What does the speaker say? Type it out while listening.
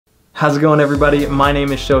How's it going, everybody? My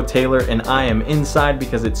name is Sho Taylor and I am inside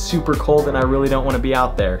because it's super cold and I really don't want to be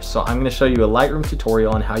out there. So I'm going to show you a Lightroom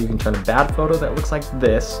tutorial on how you can turn a bad photo that looks like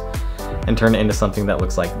this and turn it into something that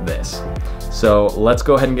looks like this. So let's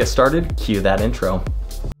go ahead and get started. Cue that intro.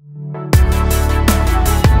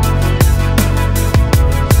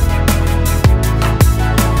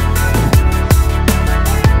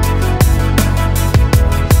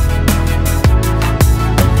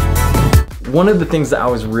 One of the things that I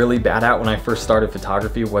was really bad at when I first started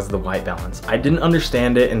photography was the white balance. I didn't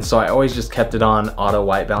understand it, and so I always just kept it on auto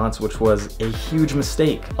white balance, which was a huge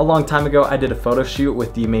mistake. A long time ago, I did a photo shoot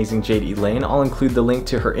with the amazing Jade Elaine. I'll include the link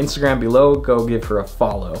to her Instagram below. Go give her a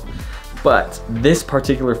follow. But this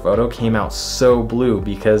particular photo came out so blue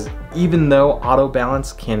because even though auto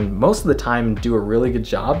balance can most of the time do a really good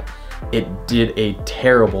job, it did a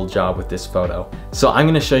terrible job with this photo. So I'm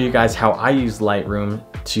gonna show you guys how I use Lightroom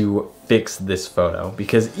to fix this photo,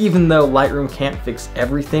 because even though Lightroom can't fix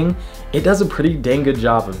everything, it does a pretty dang good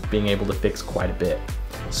job of being able to fix quite a bit.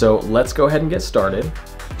 So let's go ahead and get started.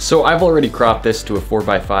 So I've already cropped this to a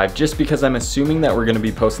 4:5 just because I'm assuming that we're gonna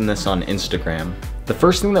be posting this on Instagram. The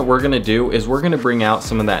first thing that we're gonna do is we're gonna bring out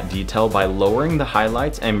some of that detail by lowering the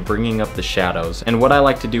highlights and bringing up the shadows. And what I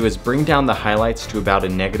like to do is bring down the highlights to about a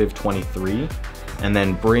 -23 and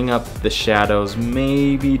then bring up the shadows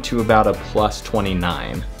maybe to about a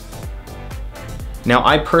 +29. Now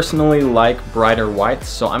I personally like brighter whites,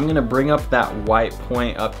 so I'm gonna bring up that white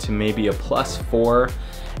point up to maybe a +4,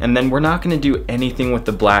 and then we're not gonna do anything with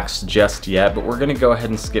the blacks just yet, but we're gonna go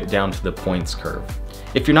ahead and skip down to the points curve.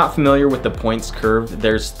 If you're not familiar with the points curve,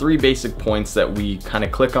 there's 3 basic points that we kind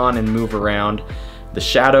of click on and move around: the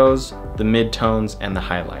shadows, the midtones, and the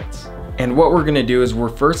highlights. And what we're gonna do is we're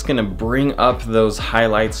first gonna bring up those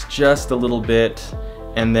highlights just a little bit,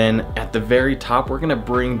 and then at the very top, we're gonna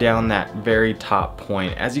bring down that very top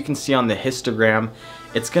point. As you can see on the histogram,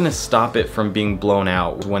 it's gonna stop it from being blown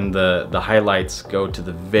out when the highlights go to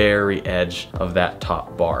the very edge of that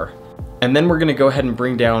top bar. And then we're gonna go ahead and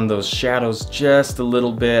bring down those shadows just a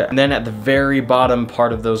little bit. And then at the very bottom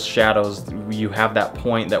part of those shadows, you have that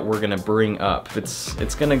point that we're gonna bring up.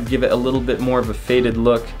 It's gonna give it a little bit more of a faded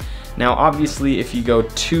look. Now obviously if you go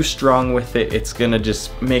too strong with it, it's gonna just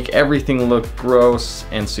make everything look gross,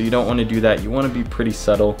 and so you don't wanna do that. You wanna be pretty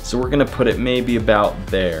subtle. So we're gonna put it maybe about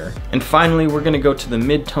there. And finally, we're gonna go to the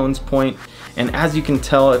midtones point. And as you can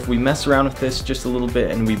tell, if we mess around with this just a little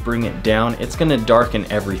bit and we bring it down, it's gonna darken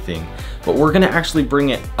everything. But we're gonna actually bring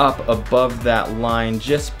it up above that line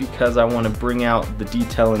just because I wanna bring out the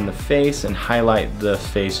detail in the face and highlight the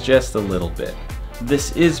face just a little bit.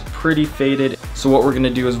 This is pretty faded, so what we're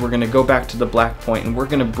gonna do is we're gonna go back to the black point and we're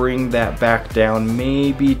gonna bring that back down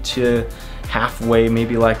maybe to halfway,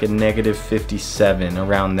 maybe like a -57,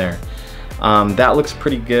 around there. That looks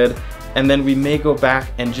pretty good. And then we may go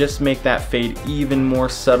back and just make that fade even more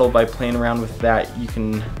subtle by playing around with that. You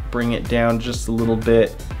can bring it down just a little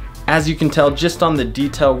bit. As you can tell, just on the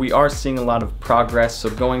detail, we are seeing a lot of progress. So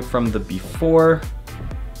going from the before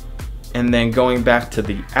and then going back to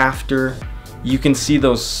the after, you can see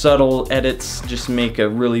those subtle edits just make a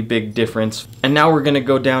really big difference. And now we're gonna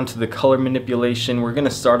go down to the color manipulation. We're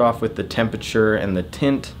gonna start off with the temperature and the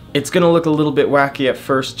tint. It's gonna look a little bit wacky at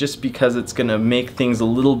first just because it's gonna make things a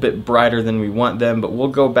little bit brighter than we want them, but we'll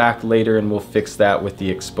go back later and we'll fix that with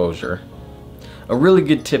the exposure. A really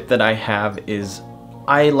good tip that I have is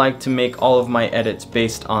I like to make all of my edits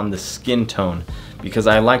based on the skin tone, because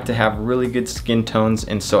I like to have really good skin tones.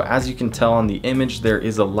 And so as you can tell on the image, there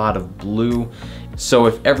is a lot of blue. So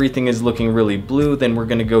if everything is looking really blue, then we're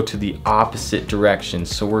gonna go to the opposite direction.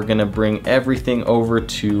 So we're gonna bring everything over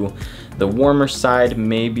to the warmer side,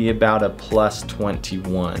 maybe about a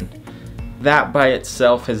 +21. That by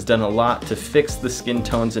itself has done a lot to fix the skin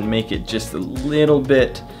tones and make it just a little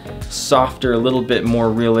bit softer, a little bit more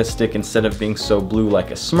realistic instead of being so blue like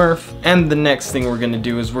a Smurf. And the next thing we're gonna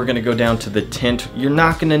do is we're gonna go down to the tint. You're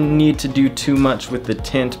not gonna need to do too much with the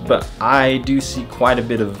tint, but I do see quite a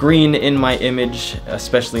bit of green in my image,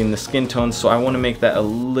 especially in the skin tone, so I wanna make that a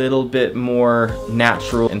little bit more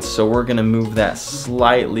natural. And so we're gonna move that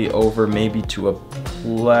slightly over, maybe to a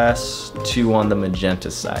 +2 on the magenta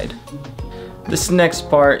side. This next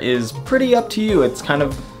part is pretty up to you. It's kind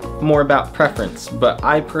of more about preference, but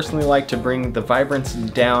I personally like to bring the vibrance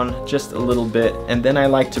down just a little bit, and then I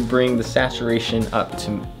like to bring the saturation up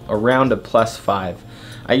to around a +5.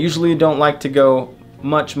 I usually don't like to go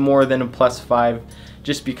much more than a +5,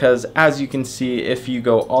 just because as you can see, if you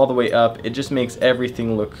go all the way up, it just makes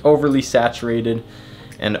everything look overly saturated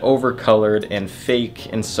and overcolored and fake.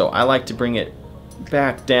 And so I like to bring it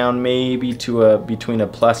back down maybe to between a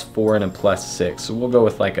 +4 and a +6. So we'll go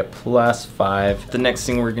with like a +5. The next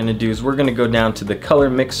thing we're gonna do is we're gonna go down to the color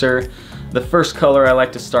mixer. The first color I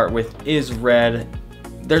like to start with is red.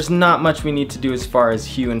 There's not much we need to do as far as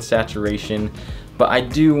hue and saturation, but I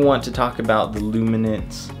do want to talk about the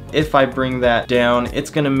luminance. If I bring that down, it's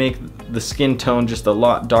gonna make the skin tone just a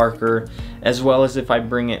lot darker, as well as if I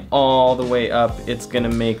bring it all the way up, it's gonna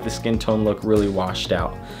make the skin tone look really washed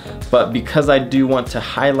out. But because I do want to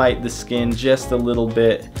highlight the skin just a little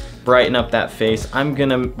bit, brighten up that face, I'm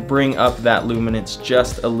gonna bring up that luminance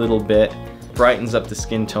just a little bit. Brightens up the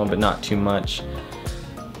skin tone, but not too much.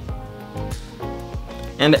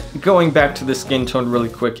 And going back to the skin tone really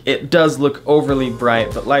quick, it does look overly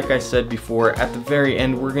bright, but like I said before, at the very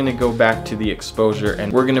end, we're gonna go back to the exposure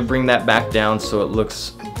and we're gonna bring that back down so it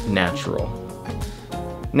looks natural.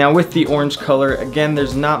 Now with the orange color, again,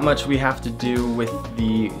 there's not much we have to do with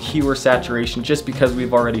the hue or saturation just because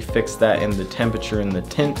we've already fixed that in the temperature and the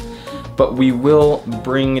tint. But we will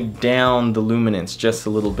bring down the luminance just a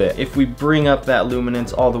little bit. If we bring up that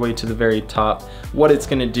luminance all the way to the very top, what it's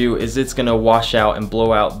gonna do is it's gonna wash out and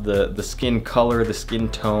blow out the skin color, the skin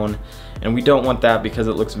tone, and we don't want that because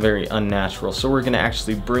it looks very unnatural. So we're gonna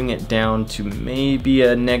actually bring it down to maybe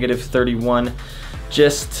a -31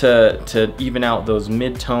 just to even out those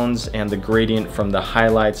mid-tones and the gradient from the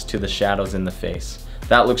highlights to the shadows in the face.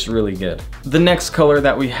 That looks really good. The next color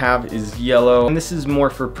that we have is yellow, and this is more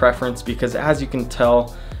for preference because as you can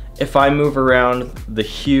tell, if I move around the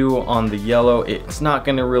hue on the yellow, it's not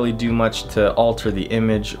gonna really do much to alter the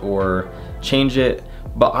image or change it,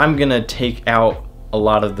 but I'm gonna take out a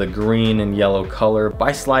lot of the green and yellow color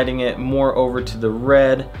by sliding it more over to the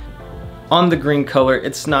red. On the green color,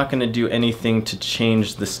 it's not gonna do anything to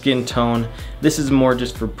change the skin tone. This is more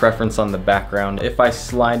just for preference on the background. If I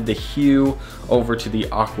slide the hue over to the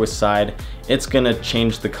aqua side, it's gonna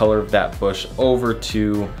change the color of that bush over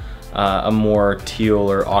to a more teal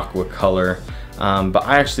or aqua color. But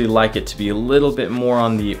I actually like it to be a little bit more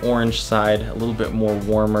on the orange side, a little bit more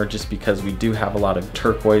warmer, just because we do have a lot of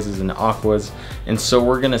turquoises and aquas. And so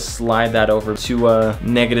we're gonna slide that over to a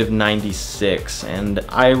 -96. And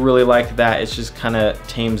I really like that. It's just kind of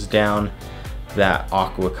tames down that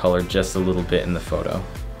aqua color just a little bit in the photo.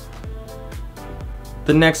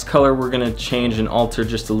 The next color we're gonna change and alter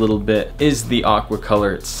just a little bit is the aqua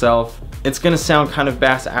color itself. It's gonna sound kind of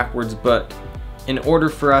bass-ackwards, but in order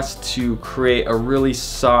for us to create a really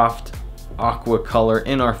soft aqua color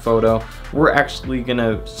in our photo, we're actually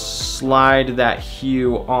gonna slide that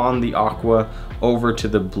hue on the aqua over to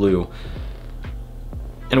the blue.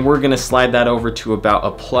 And we're gonna slide that over to about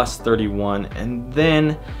a +31. And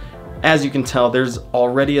then, as you can tell, there's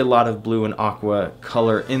already a lot of blue and aqua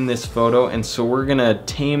color in this photo. And so we're gonna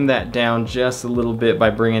tame that down just a little bit by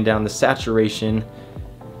bringing down the saturation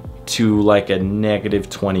to like a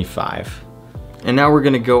 -25. And now we're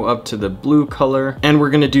gonna go up to the blue color and we're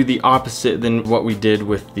gonna do the opposite than what we did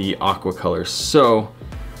with the aqua color. So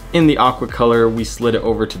in the aqua color, we slid it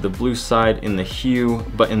over to the blue side in the hue,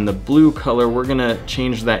 but in the blue color, we're gonna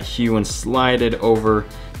change that hue and slide it over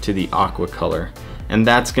to the aqua color. And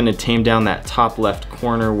that's gonna tame down that top left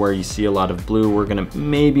corner where you see a lot of blue. We're gonna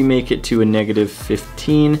maybe make it to a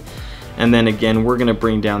 -15. And then again, we're gonna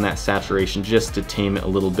bring down that saturation just to tame it a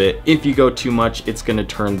little bit. If you go too much, it's gonna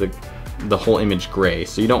turn the whole image gray.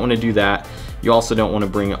 So you don't want to do that. You also don't want to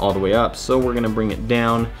bring it all the way up. So we're going to bring it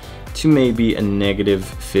down to maybe a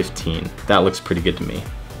 -15. That looks pretty good to me.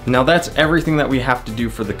 Now that's everything that we have to do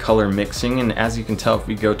for the color mixing. And as you can tell, if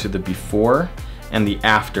we go to the before and the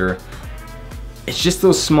after, it's just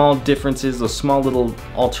those small differences, those small little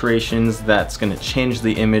alterations that's going to change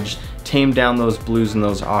the image, tame down those blues and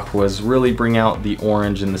those aquas, really bring out the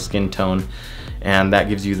orange and the skin tone. And that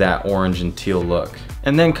gives you that orange and teal look.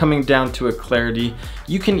 And then coming down to a clarity,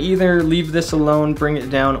 you can either leave this alone, bring it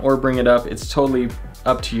down, or bring it up. It's totally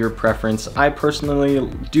up to your preference. I personally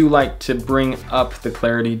do like to bring up the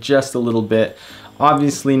clarity just a little bit.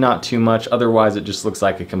 Obviously not too much, otherwise it just looks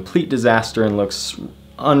like a complete disaster and looks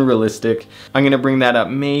unrealistic. I'm gonna bring that up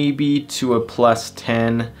maybe to a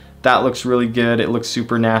 +10. That looks really good. It looks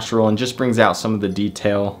super natural and just brings out some of the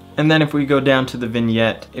detail. And then if we go down to the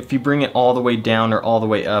vignette, if you bring it all the way down or all the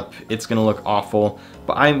way up, it's gonna look awful.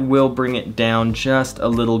 But I will bring it down just a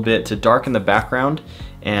little bit to darken the background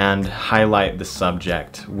and highlight the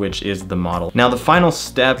subject, which is the model. Now the final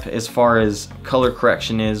step as far as color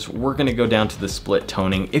correction is, we're gonna go down to the split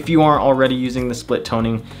toning. If you aren't already using the split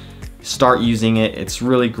toning, start using it. It's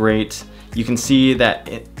really great. You can see that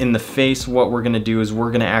in the face, what we're gonna do is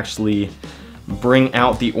we're gonna actually bring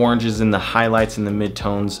out the oranges and the highlights and the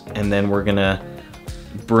midtones, and then we're gonna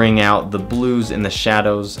bring out the blues and the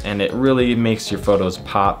shadows, and it really makes your photos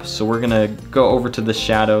pop. So we're gonna go over to the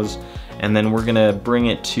shadows, and then we're gonna bring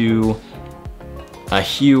it to a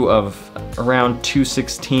hue of around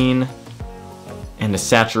 216 and a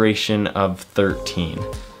saturation of 13.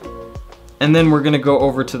 And then we're gonna go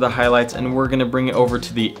over to the highlights, and we're gonna bring it over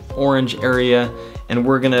to the orange area, and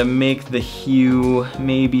we're gonna make the hue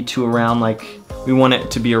maybe to around, like, we want it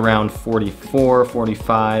to be around 44,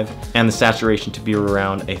 45, and the saturation to be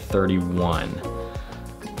around a 31.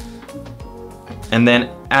 And then,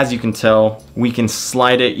 as you can tell, we can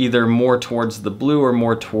slide it either more towards the blue or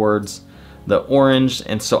more towards the orange.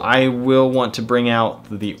 And so I will want to bring out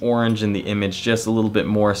the orange in the image just a little bit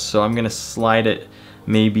more. So I'm gonna slide it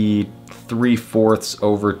maybe 3/4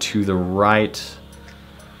 over to the right,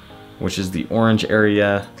 which is the orange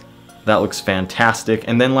area. That looks fantastic.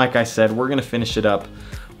 And then, like I said, we're gonna finish it up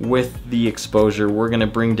with the exposure. We're gonna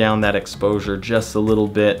bring down that exposure just a little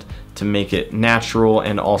bit to make it natural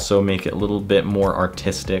and also make it a little bit more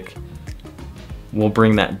artistic. We'll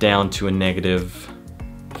bring that down to a negative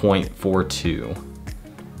 0.42.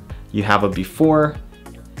 You have a before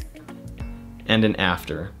and an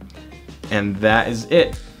after. And that is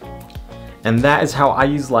it. And that is how I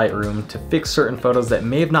use Lightroom to fix certain photos that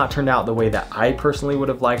may have not turned out the way that I personally would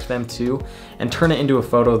have liked them to, and turn it into a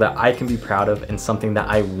photo that I can be proud of and something that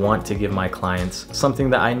I want to give my clients, something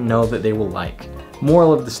that I know that they will like.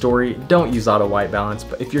 Moral of the story, don't use auto white balance,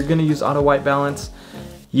 but if you're gonna use auto white balance,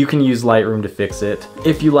 you can use Lightroom to fix it.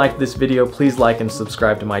 If you liked this video, please like and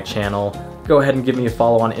subscribe to my channel. Go ahead and give me a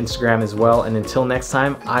follow on Instagram as well, and until next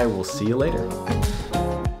time, I will see you later.